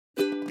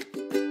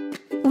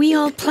We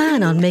all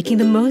plan on making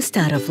the most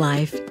out of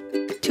life,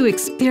 to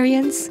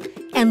experience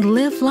and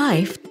live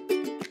life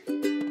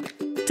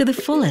to the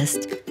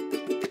fullest.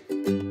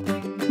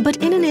 But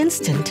in an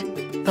instant,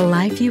 the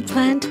life you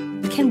planned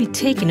can be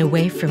taken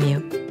away from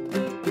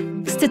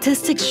you.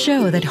 Statistics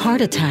show that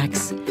heart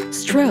attacks,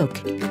 stroke,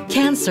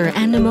 cancer,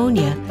 and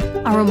pneumonia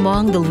are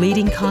among the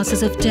leading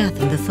causes of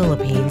death in the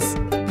Philippines.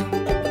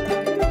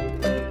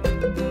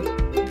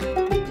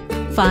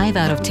 5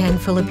 out of 10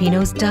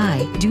 Filipinos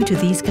die due to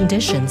these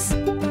conditions.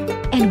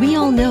 And we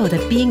all know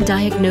that being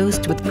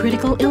diagnosed with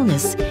critical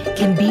illness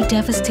can be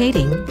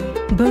devastating,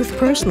 both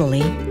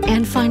personally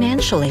and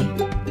financially.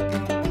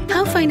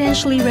 How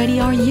financially ready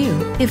are you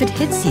if it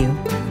hits you?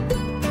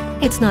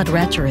 It's not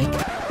rhetoric.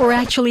 We're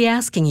actually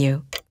asking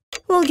you.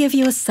 We'll give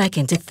you a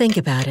second to think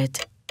about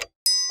it.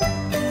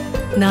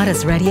 Not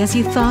as ready as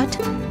you thought?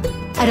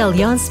 At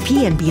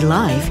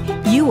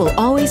allianzpnblife, you will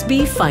always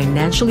be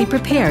financially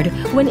prepared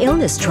when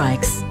illness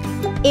strikes.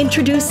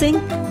 Introducing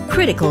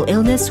Critical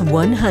Illness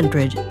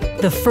 100,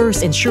 the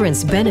first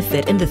insurance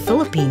benefit in the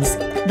Philippines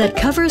that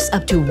covers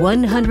up to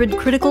 100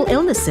 critical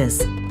illnesses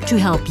to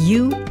help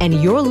you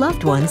and your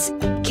loved ones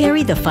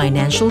carry the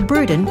financial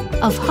burden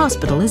of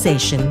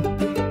hospitalization.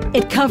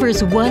 It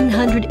covers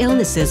 100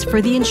 illnesses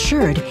for the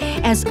insured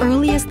as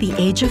early as the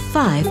age of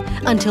 5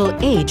 until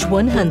age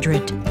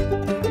 100.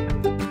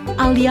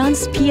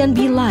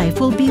 allianzpnblife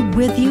will be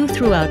with you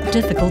throughout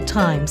difficult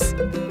times.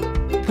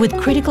 With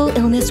Critical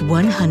Illness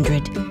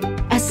 100,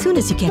 as soon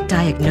as you get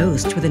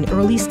diagnosed with an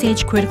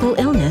early-stage critical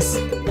illness,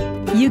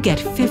 you get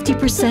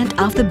 50%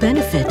 off the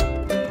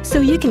benefit, so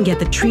you can get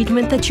the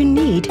treatment that you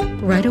need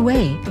right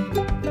away.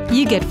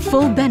 You get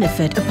full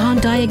benefit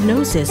upon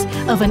diagnosis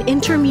of an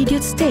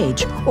intermediate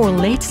stage or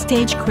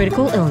late-stage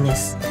critical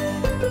illness.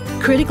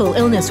 Critical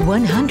Illness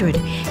 100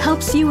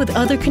 helps you with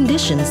other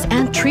conditions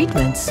and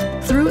treatments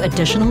through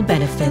additional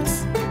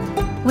benefits.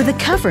 With a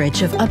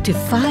coverage of up to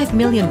 5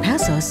 million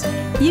pesos,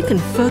 you can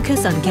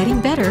focus on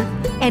getting better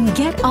and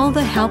get all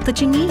the help that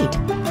you need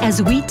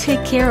as we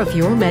take care of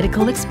your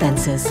medical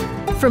expenses,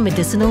 from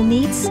medicinal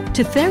needs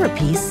to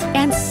therapies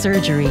and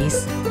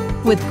surgeries.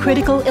 With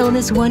Critical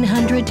Illness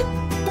 100,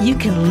 you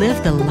can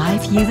live the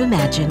life you've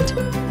imagined,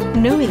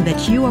 knowing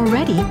that you are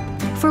ready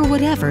for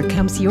whatever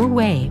comes your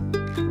way.